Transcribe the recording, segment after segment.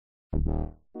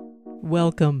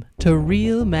Welcome to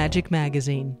Real Magic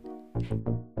Magazine.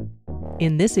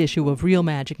 In this issue of Real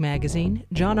Magic Magazine,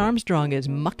 John Armstrong is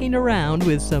mucking around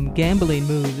with some gambling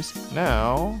moves.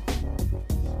 Now,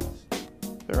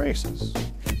 they're aces.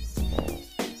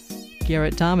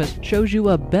 Garrett Thomas shows you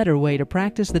a better way to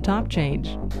practice the top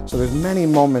change. So there's many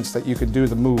moments that you could do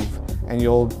the move, and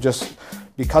you'll just,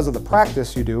 because of the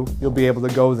practice you do, you'll be able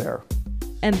to go there.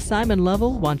 And Simon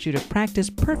Lovell wants you to practice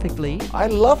perfectly. I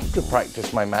love to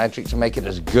practice my magic to make it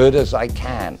as good as I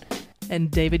can. And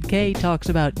David Kay talks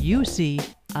about you see,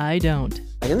 I don't.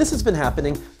 And this has been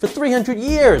happening for 300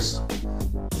 years.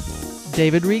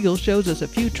 David Regal shows us a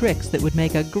few tricks that would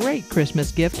make a great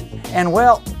Christmas gift. And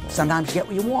well, sometimes you get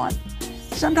what you want.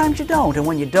 Sometimes you don't. And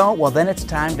when you don't, well, then it's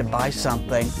time to buy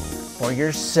something for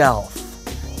yourself.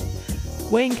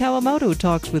 Wayne Kawamoto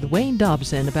talks with Wayne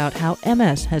Dobson about how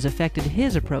MS has affected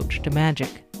his approach to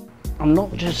magic. I'm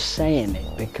not just saying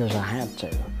it because I had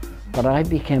to, but I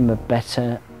became a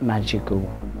better magical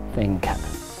thinker.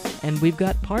 And we've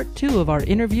got part 2 of our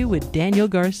interview with Daniel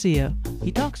Garcia.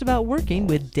 He talks about working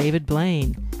with David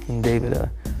Blaine. And David,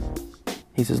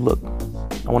 he says, look,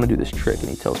 I want to do this trick. And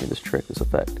he tells me this trick, this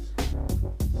effect.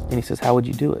 And he says, how would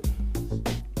you do it?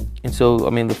 And so, I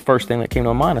mean, the first thing that came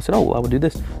to my mind, I said, oh, well, I would do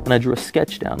this. And I drew a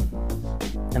sketch down.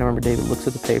 And I remember David looks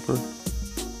at the paper,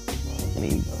 and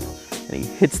he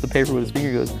hits the paper with his finger,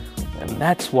 and goes, and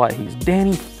that's why he's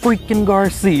Danny freaking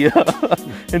Garcia.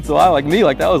 And so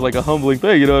that was like a humbling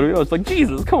thing, you know what I mean? I was like,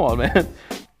 Jesus, come on, man.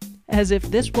 As if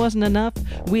this wasn't enough,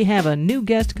 we have a new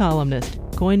guest columnist,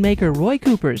 coin maker Roy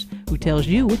Coopers, who tells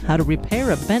you how to repair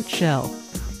a bent shell.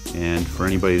 And for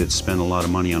anybody that's spent a lot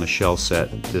of money on a shell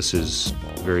set, this is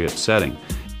very upsetting.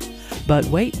 But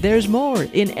wait, there's more.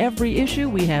 In every issue,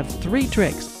 we have 3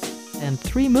 tricks and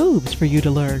 3 moves for you to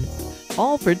learn,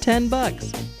 all for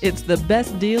 $10. It's the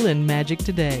best deal in magic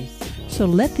today. So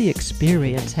let the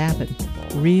experience happen.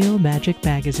 Real Magic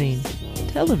Magazine.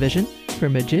 Television for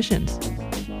magicians.